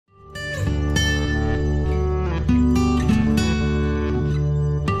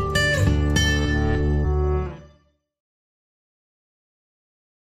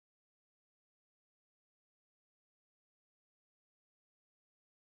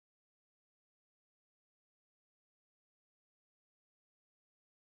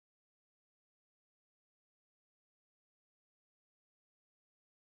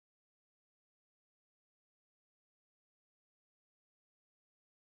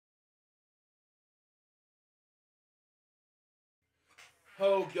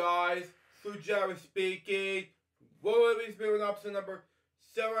Hello guys, Jerry speaking. We'll be speaking episode number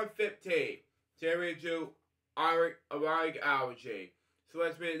 715. Today we do Allergy. So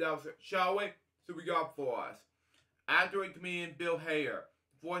let's read it out, shall we? So we got for us. Actor and comedian Bill Hader,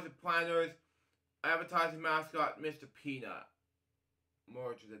 voice of Planners, advertising mascot Mr. Peanut.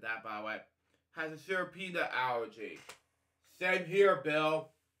 More to that, by the way. Has a severe peanut allergy. Same here, Bill.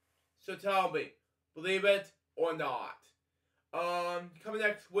 So tell me, believe it or not. Coming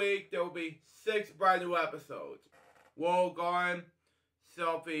next week, there will be 6 brand new episodes. World Garden,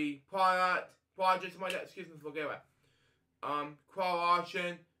 Selfie Project, excuse me, forget it. Crawl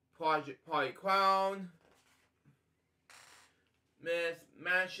Auction, Project Party Crown, Miss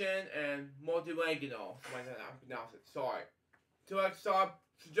Mansion, and Multilingual. I pronounce it, sorry. Till next time,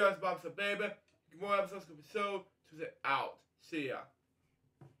 suggest Bob baby. More episodes can be sold to the out. See ya.